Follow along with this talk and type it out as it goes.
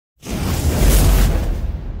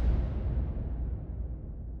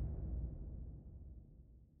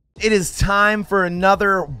It is time for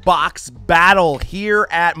another box battle here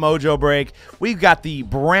at Mojobreak. We've got the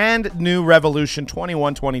brand new Revolution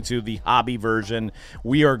 21-22, the hobby version.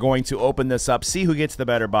 We are going to open this up, see who gets the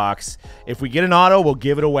better box. If we get an auto, we'll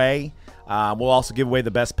give it away. We'll also give away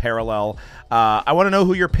the best parallel. I want to know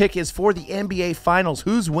who your pick is for the NBA Finals.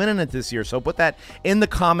 Who's winning it this year? So put that in the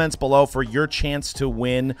comments below for your chance to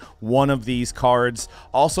win one of these cards.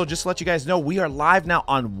 Also, just to let you guys know, we are live now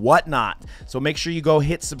on Whatnot. So make sure you go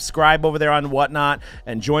hit subscribe over there on Whatnot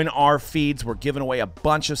and join our feeds. We're giving away a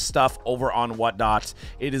bunch of stuff over on Whatnot.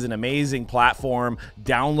 It is an amazing platform.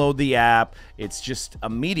 Download the app. It's just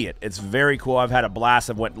immediate. It's very cool. I've had a blast.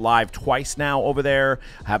 I've went live twice now over there,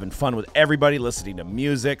 having fun with everybody, listening to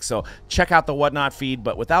music. So check out the Whatnot feed.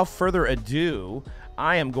 But without further ado,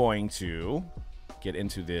 I am going to get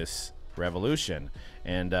into this Revolution.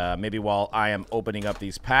 And maybe while I am opening up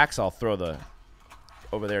these packs, I'll throw the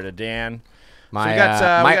over there to Dan.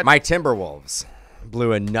 My my Timberwolves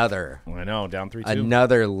blew another. I know, down 3-2.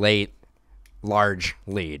 Another late large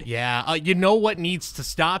lead. Yeah, you know what needs to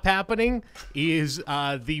stop happening is the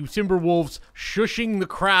Timberwolves shushing the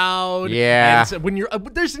crowd. Yeah, and so when you're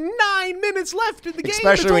there's 9 minutes left in the game,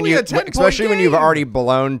 especially when you've already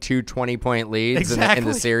blown 2 20-point leads in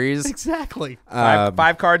the series. Exactly.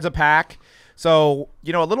 Five cards a pack. So,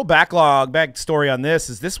 you know, a little backstory on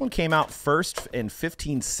this is this one came out first in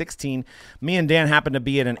 15-16. Me and Dan happened to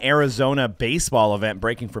be at an Arizona baseball event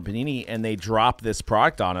breaking for Panini, and they dropped this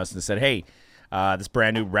product on us and said, hey, this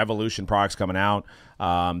brand new Revolution product's coming out.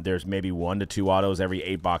 There's maybe 1 to 2 autos every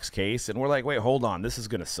 8-box case. And we're like, wait, hold on. This is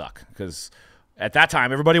going to suck. Because at that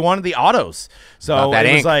time, everybody wanted the autos. So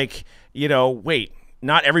it was like, you know, wait.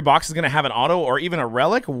 Not every box is going to have an auto or even a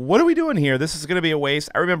relic. What are we doing here? This is going to be a waste.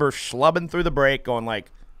 I remember schlubbing through the break going like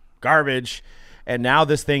garbage. And now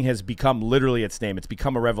this thing has become literally its name. It's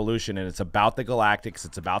become a revolution, and it's about the Galactics.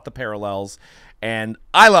 It's about the parallels. And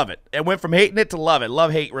I love it. It went from hating it to love it.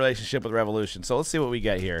 Love-hate relationship with Revolution. So let's see what we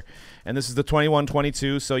get here. And this is the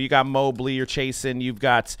 21-22. So you got Mobley you're chasing. You've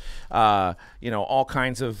got, you know, all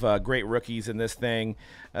kinds of great rookies in this thing.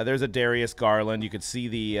 There's a Darius Garland. You could see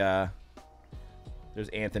the... There's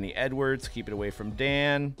Anthony Edwards. Keep it away from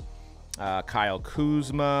Dan. Kyle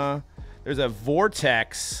Kuzma. There's a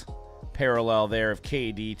Vortex parallel there of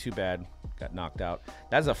KD. Too bad. Got knocked out.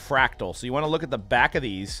 That's a fractal. So you want to look at the back of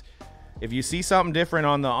these. If you see something different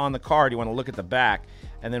on the card, you want to look at the back.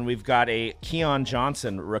 And then we've got a Keon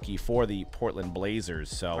Johnson rookie for the Portland Blazers.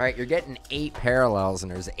 So all right, you're getting 8 parallels, and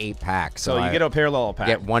there's 8 packs. So you get a parallel pack.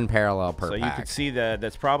 Get 1 parallel per pack. So you can see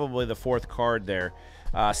that's probably the 4th card there.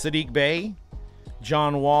 Sadiq Bey.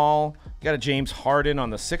 John Wall, got a James Harden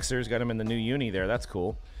on the Sixers, got him in the new uni there. That's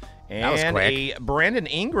cool. And that was quick. A Brandon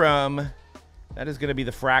Ingram, that is going to be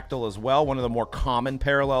the fractal as well, one of the more common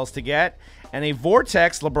parallels to get. And a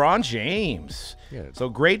Vortex LeBron James. Yeah. So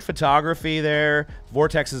great photography there.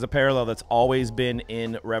 Vortex is a parallel that's always been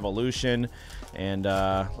in Revolution. And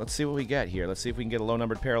let's see what we get here. Let's see if we can get a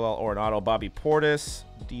low-numbered parallel or an auto. Bobby Portis,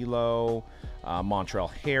 D'Lo,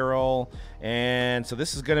 Montrezl Harrell. And so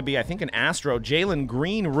this is going to be, I think, an Astro. Jalen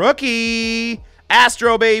Green, rookie.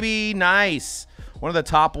 Astro, baby. Nice. One of the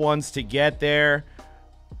top ones to get there.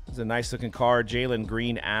 It's a nice-looking card. Jalen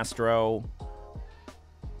Green, Astro.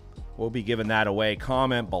 We'll be giving that away.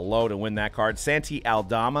 Comment below to win that card. Santi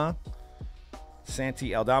Aldama.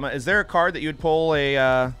 Santi Aldama. Is there a card that you would pull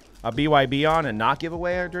a BYB on and not give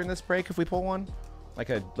away during this break if we pull one? Like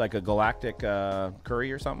a Galactic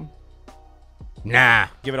Curry or something? Nah.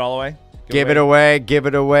 Give it all away? Give it away. Give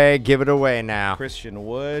it away. Give it away now. Christian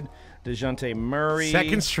Wood. DeJounte Murray.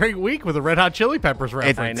 Second straight week with a Red Hot Chili Peppers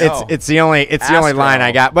reference. It's the only line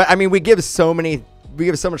I got. But I mean, we give so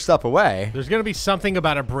much stuff away. There's going to be something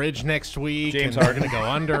about a bridge next week. James Harden going to go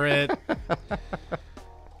under it.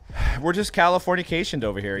 We're just Californicationed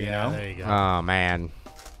over here, you know? There you go. Oh, man.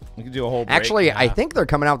 We can do a whole break. Actually, I think they're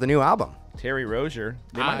coming out with a new album. Terry Rozier.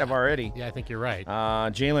 They might have already. Yeah, I think you're right.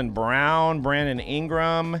 Jaylen Brown, Brandon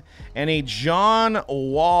Ingram, and a John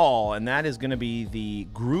Wall. And that is going to be the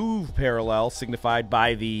groove parallel signified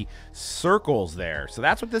by the circles there. So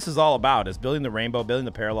that's what this is all about, is building the rainbow, building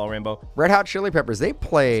the parallel rainbow. Red Hot Chili Peppers, they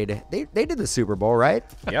did the Super Bowl, right?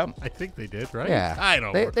 Yep. I think they did, right? Yeah. I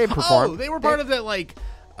don't know. They performed. Oh, they were part of that, like,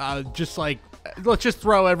 just like, let's just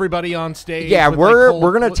throw everybody on stage. Yeah, with,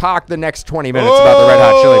 we're gonna talk the next 20 minutes about the Red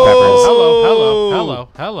Hot Chili Peppers.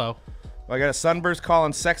 Hello. Well, I got a Sunburst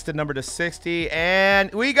calling Sexton number to 60,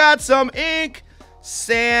 and we got some ink.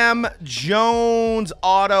 Sam Jones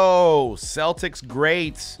auto. Celtics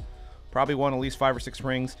great. Probably won at least 5 or 6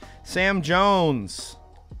 rings. Sam Jones.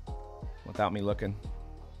 Without me looking.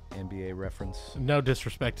 NBA reference. No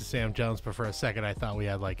disrespect to Sam Jones, but for a second I thought we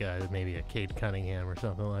had like maybe a Cade Cunningham or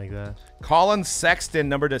something like that. Colin Sexton,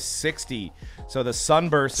 number to 60. So the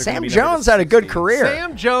Sunbursts are going to be Sam Jones had a good career.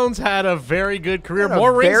 Sam Jones had a very good career. Had a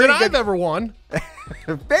More rings very than good- I've ever won.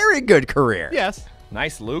 Very good career. Yes.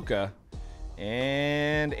 Nice Luka.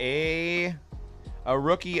 And a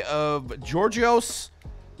rookie of Georgios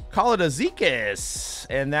Kalidazikis.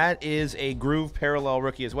 And that is a Groove Parallel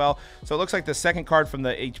rookie as well. So it looks like the second card from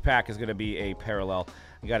each pack is going to be a parallel.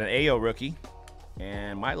 You got an AO rookie.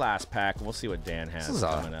 And my last pack, we'll see what Dan has This is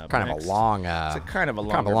coming up kind next. of a long, It's a kind of a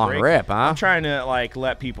kind of a long break. rip, huh? I'm trying to like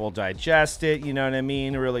let people digest it. You know what I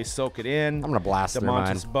mean? Really soak it in. I'm gonna blast through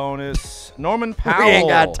mine. DeMontis bonus. Norman Powell. We ain't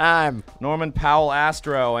got time. Norman Powell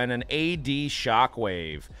Astro and an AD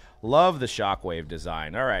Shockwave. Love the Shockwave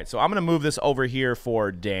design. All right, so I'm gonna move this over here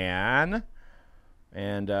for Dan.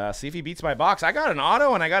 And see if he beats my box. I got an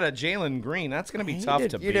auto and I got a Jalen Green. That's gonna be tough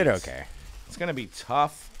to beat. You did okay. It's gonna be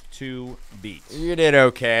tough to beat. You did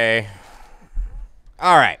okay.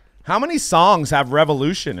 All right. How many songs have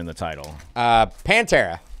Revolution in the title?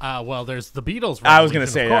 Pantera. Well, there's the Beatles. I was going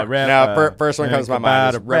to Revolution, say of that. course. No, first one comes to my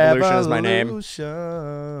mind is Revolution is my name.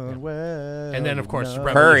 And then, of course,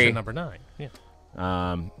 Curry. Revolution number 9.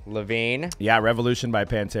 Yeah. Levine. Yeah, Revolution by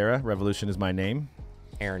Pantera. Revolution is my name.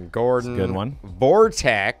 Aaron Gordon. Good one.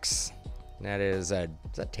 Vortex. That is that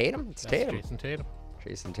Tatum? It's That's Tatum. Jason Tatum.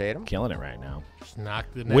 Jason Tatum. Killing it right now. Just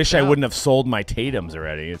knocked the net Wish I out. wouldn't have sold my Tatums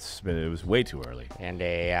already. It was way too early. And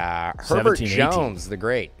a Herbert 17, 18. Jones, the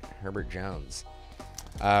great Herbert Jones.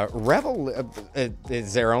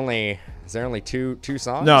 Is there only two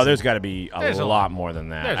songs? No, there's got to be There's a a lot lot. more than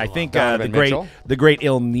that. There's a I lot. think Donovan Mitchell? the great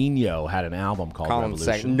El Nino had an album called Colin Revolution.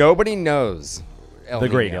 Sexton. Nobody knows The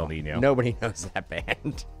great El Nino. Nobody knows that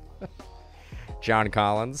band. John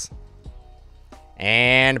Collins.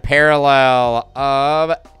 And parallel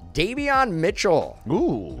of Davion Mitchell.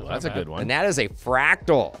 Ooh, that's a good one. And that is a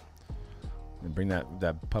fractal. And bring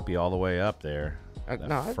that puppy all the way up there. That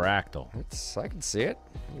no, fractal. I can see it.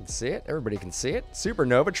 I can see it. Everybody can see it.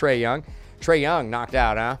 Supernova, Trae Young. Trae Young knocked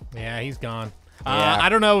out, huh? Yeah, he's gone. Yeah. I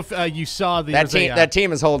don't know if you saw the That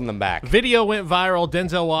team is holding them back. video went viral.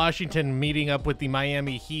 Denzel Washington meeting up with the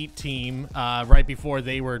Miami Heat team right before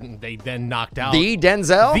they then knocked out. The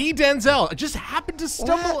Denzel? The Denzel just happened to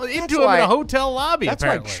stumble That's into him why- in a hotel lobby. That's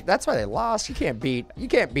apparently. why they lost. You can't beat.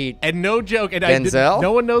 And no joke, and Denzel?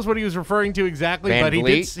 no one knows what he was referring to exactly, Van but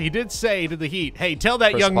Vliet? he did say to the Heat, "Hey, tell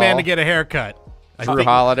that Chris young man Paul? to get a haircut." I Drew think-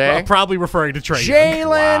 Holiday? well, probably referring to Trae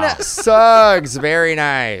Young. Jalen Suggs, very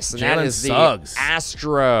nice. And that Jalen is the Suggs.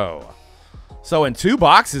 Astro. So in 2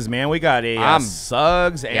 boxes, man, we got a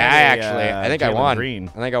Suggs and I think I Jalen won. Green.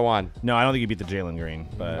 I think I won. No, I don't think you beat the Jalen Green,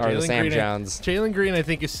 but Or the Jalen Sam Green- Jones. Jalen Green, I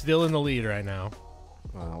think, is still in the lead right now.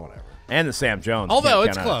 Well, whatever. and the Sam Jones. Although Can't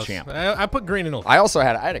it's count out a close. champ. I put Green in the lead.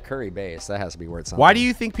 I had a Curry base. That has to be worth something. Why do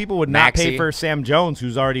you think people would not pay Maxey. for Sam Jones,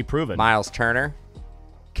 who's already proven? Miles Turner,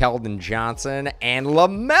 Keldon Johnson, and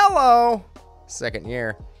LaMelo, second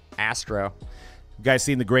year, Astro. You guys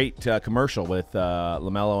seen the great commercial with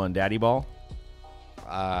LaMelo and Daddy Ball?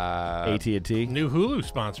 AT&T. New Hulu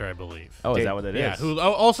sponsor, I believe. Oh, is that what it is? Yeah, Hulu.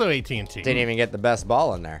 Oh, also AT&T. Didn't even get the best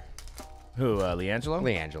ball in there. Who, LiAngelo?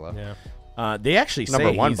 LiAngelo. Yeah. They actually say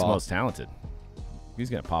Number 1 he's the ball. most talented. He's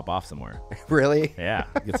going to pop off somewhere. Really? Yeah,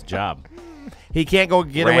 gets a job. He can't go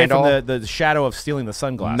get Randall. away from the shadow of stealing the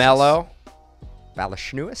sunglasses. Mello,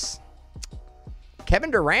 Valanciunas, Kevin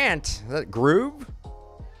Durant, is that Groove?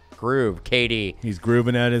 Groove, KD. He's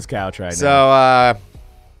grooving at his couch right now. So,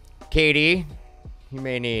 KD, he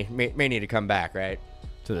may need to come back, right?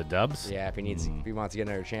 To the Dubs? Yeah, if he wants to get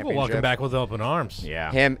another Well, championship. welcome back with open arms.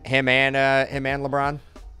 Yeah. Him and LeBron.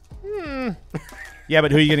 Yeah,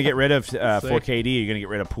 but who are you going to get rid of for KD? Are you going to get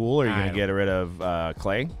rid of Poole or are you I going to don't- get rid of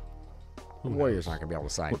Clay? The Warriors aren't gonna be able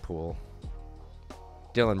to sign Poole.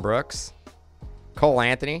 Dylan Brooks, Cole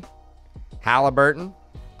Anthony, Halliburton.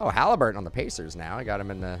 Oh, Halliburton on the Pacers now. I got him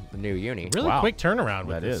in the new uni. Really Wow. quick turnaround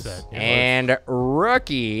with That this is. set. Yeah. And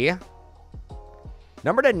rookie,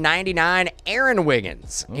 number to 99, Aaron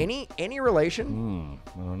Wiggins. Any relation?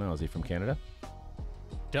 I don't know. Is he from Canada?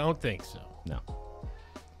 Don't think so. No.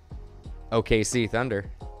 OKC Thunder.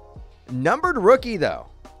 Numbered rookie though.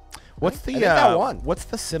 What's the I think that won. What's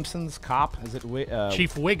the Simpsons cop? Is it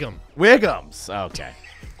Chief Wiggum. Wiggums? Okay.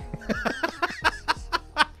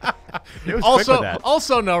 It was quick with that.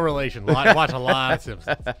 Also no relation. Watch a lot of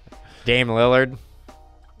Simpsons. Dame Lillard,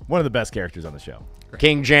 One of the best characters on the show.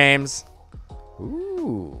 King James.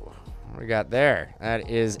 Ooh, what we got there? That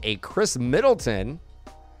is a Chris Middleton.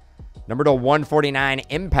 Number to 149,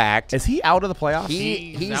 Impact. Is he out of the playoffs?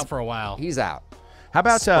 He's out for a while. He's out.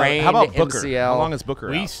 about Booker? MCL. How long is Booker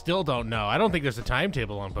We out? still don't know. I don't think there's a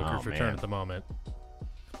timetable on Booker's Oh, return man. at the moment.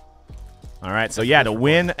 All right, so yeah, to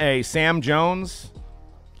win a Sam Jones,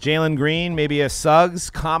 Jalen Green, maybe a Suggs,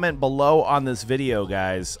 comment below on this video,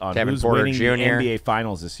 guys, on Kevin who's Porter winning Jr., the NBA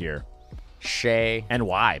Finals this year Shea, and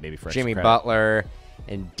why, maybe for extra Jimmy credit. Butler,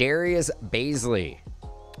 and Darius Baisley.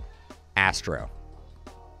 Astro.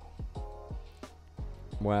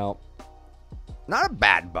 Well, not a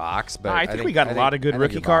bad box, but I think we got a lot of good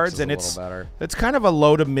rookie your box cards, is and a little better. it's kind of a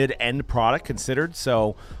low to mid end product considered.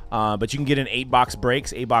 So, but you can get an 8-box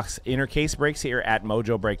breaks, 8-box inner case breaks here at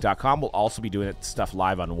Mojobreak.com. We'll also be doing stuff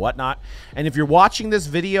live on Whatnot. And if you're watching this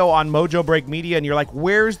video on Mojobreak Media and you're like,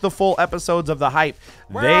 "Where's the full episodes of the hype?"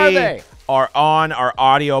 Where are they? Are on our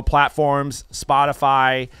audio platforms,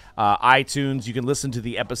 Spotify, iTunes. You can listen to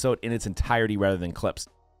the episode in its entirety rather than clips.